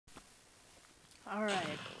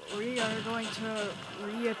Alright, we are going to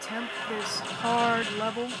re-attempt this hard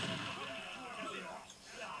level.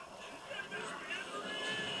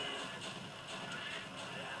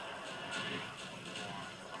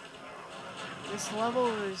 This level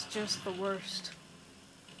is just the worst.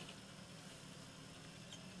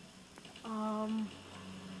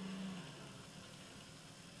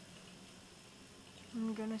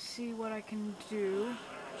 I'm gonna see what I can do.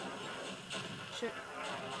 Shit.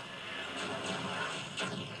 I'm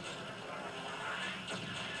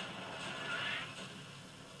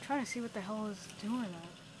trying to see what the hell is doing that.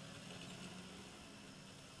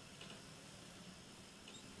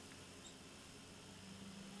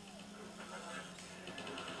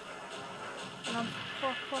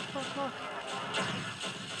 Fuck.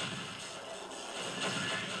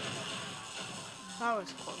 That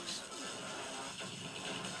was close.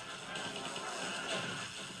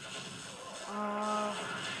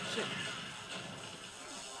 Shit.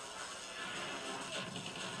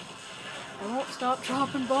 I won't stop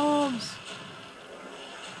dropping bombs.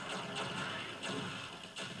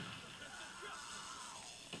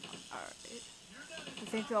 Alright. I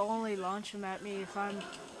think they'll only launch them at me if I'm...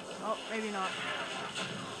 Oh, maybe not.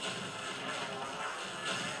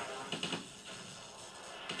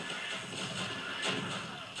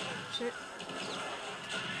 Shit.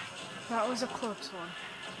 That was a close one.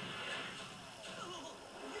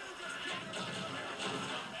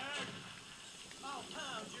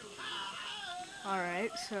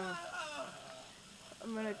 Alright, so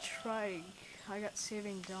I'm gonna try. I got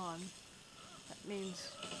Saving Dawn. That means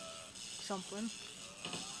something.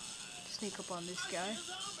 Sneak up on this guy.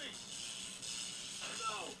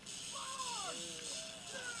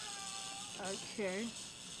 Okay.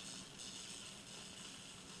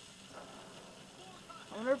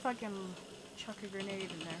 I wonder if I can chuck a grenade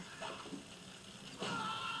in there.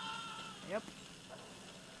 Yep.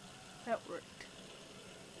 That worked.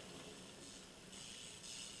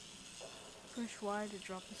 Push Y to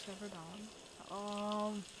drop the server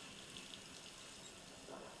down.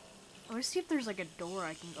 Let's see if there's like a door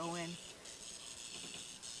I can go in.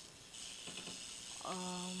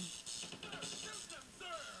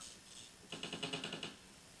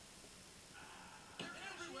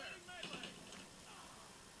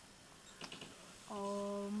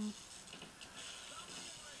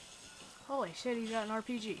 Holy shit, he's got an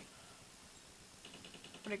RPG.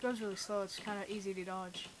 But it goes really slow, it's kind of easy to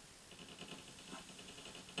dodge.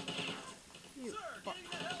 You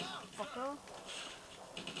fucker.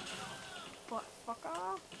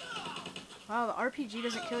 Fucker. Wow, the RPG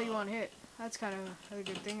doesn't kill you on hit. That's kind of a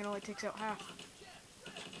good thing, it only takes out half.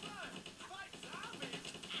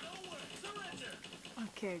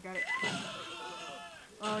 Okay, got it.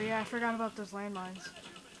 Oh yeah, I forgot about those landmines.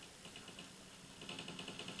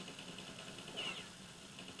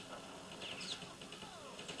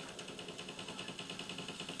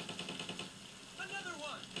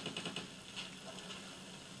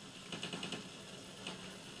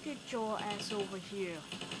 Get your ass over here.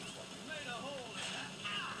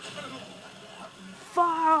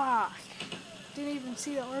 Fuck! Didn't even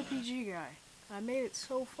see the RPG guy. I made it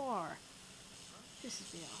so far.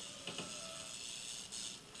 Pisses me off.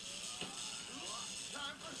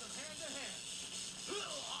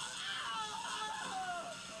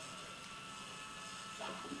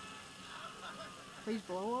 Please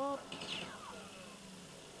blow up.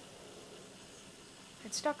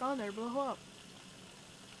 It's stuck on there, blow up.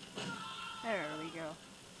 There we go.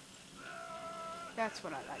 That's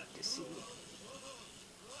what I like to see.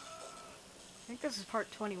 I think this is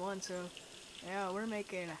part 21, so yeah, we're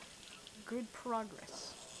making good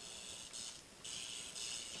progress.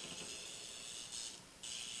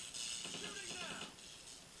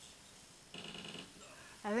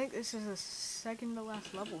 I think this is the second to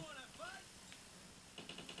last level.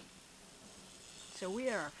 So we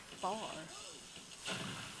are far.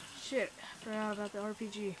 Shit, forgot about the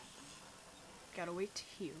RPG. Gotta wait to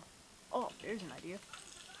heal. Oh, there's an idea.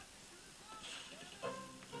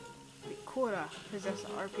 It'd be cool to possess the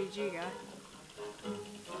RPG guy.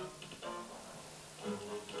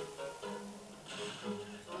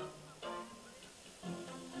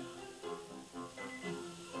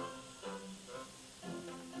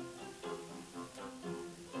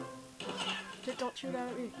 Just don't shoot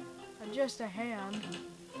at me. I'm just a hand.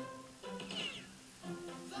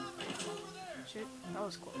 Shit, that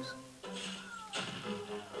was close.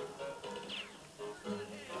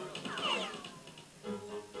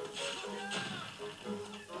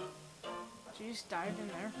 Did you just dive in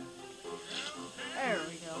there? There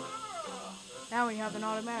we go. Now we have an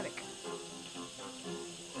automatic.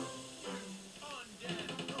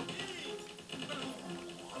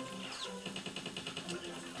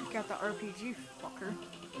 Got the RPG, fucker.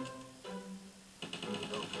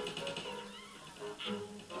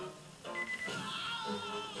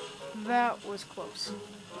 That was close.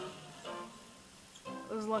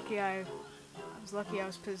 I was lucky I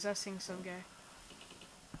was possessing some guy.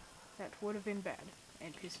 That would have been bad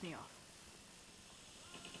and pissed me off.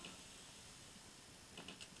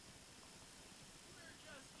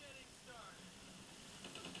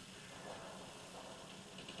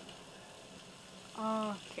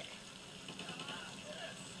 Okay.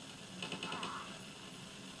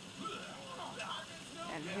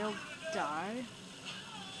 And he'll die.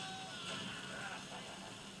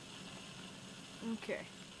 Okay.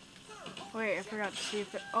 Wait, I forgot to see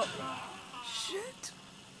if it. Oh, shit!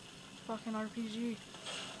 Fucking RPG.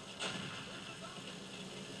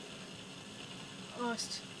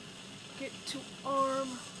 Must get to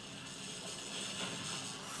arm.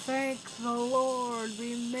 Thank the Lord,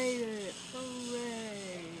 we made it!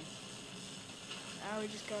 Hooray! Now we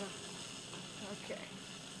just gotta. Okay.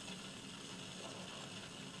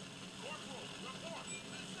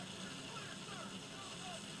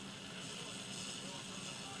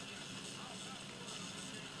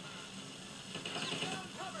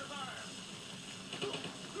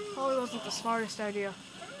 Probably wasn't the smartest idea.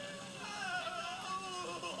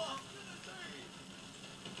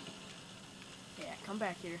 Yeah, come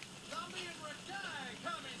back here.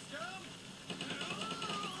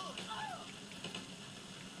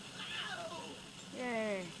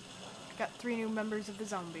 Yay! Got 3 new members of the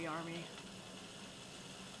zombie army.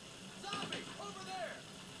 Zombie, over there!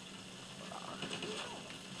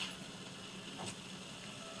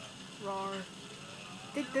 Roar.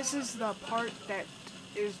 I think this is the part that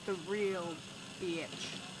is the real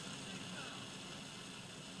bitch.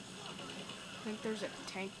 I think there's a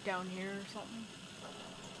tank down here or something.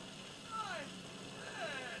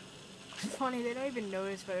 It's funny, they don't even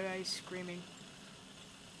notice, but I'm screaming.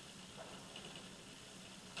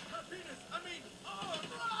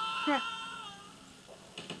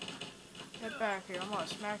 Get back here, I'm gonna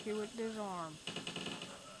smack you with this arm.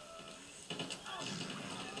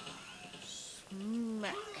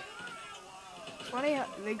 Smack. It's funny how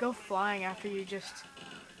they go flying after you just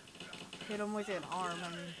hit them with an arm. I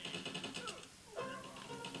mean,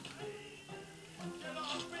 Get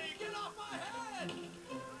off me! Get off my head!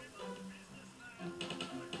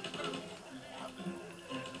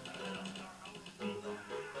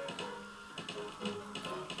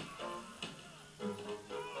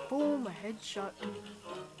 boom, a headshot.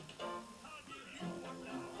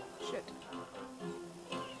 Shit.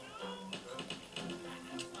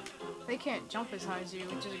 They can't jump as high as you,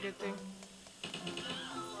 which is a good thing.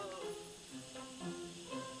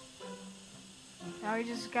 Now we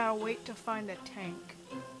just gotta wait to find the tank.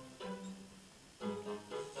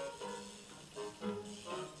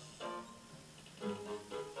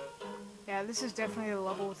 Yeah, this is definitely the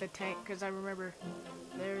level with the tank, because I remember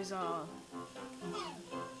there's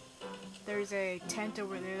a tent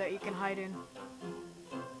over there that you can hide in.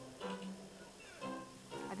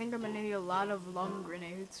 I think I'm gonna need a lot of lung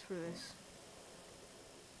grenades for this.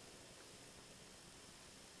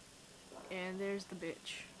 And there's the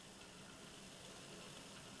bitch.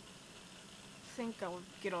 I think I'll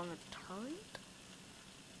get on the turret.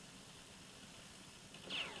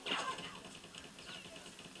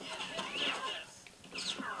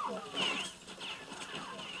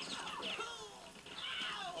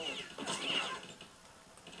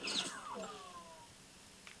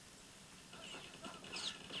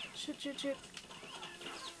 Shit.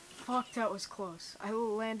 Fuck, that was close. I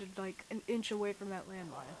landed like an inch away from that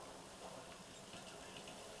landmine.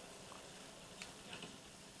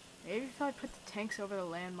 Maybe if I put the tanks over the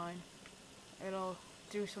landmine, it'll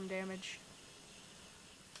do some damage.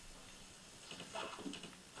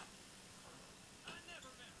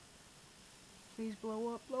 Please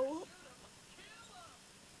blow up, blow up.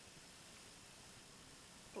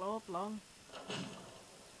 Blow up lung.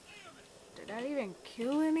 Did that even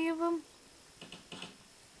kill any of them?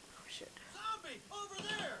 Oh shit. Zombie, over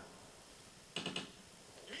there!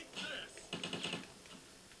 Eat this!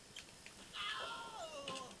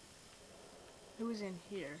 Ow! Who's in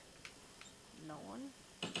here? No one?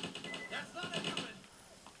 That's not a human!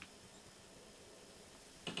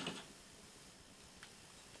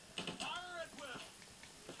 Fire at will!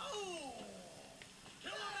 Oh!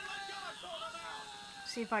 Kill him and let God sort him out!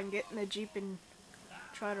 See if I can get in the Jeep and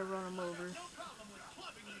try to run them over. No problem with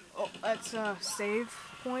clubbing you. Oh, that's a save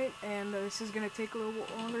point, and this is gonna take a little bit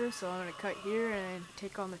longer, so I'm gonna cut here and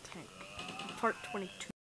take on the tank. Part 22.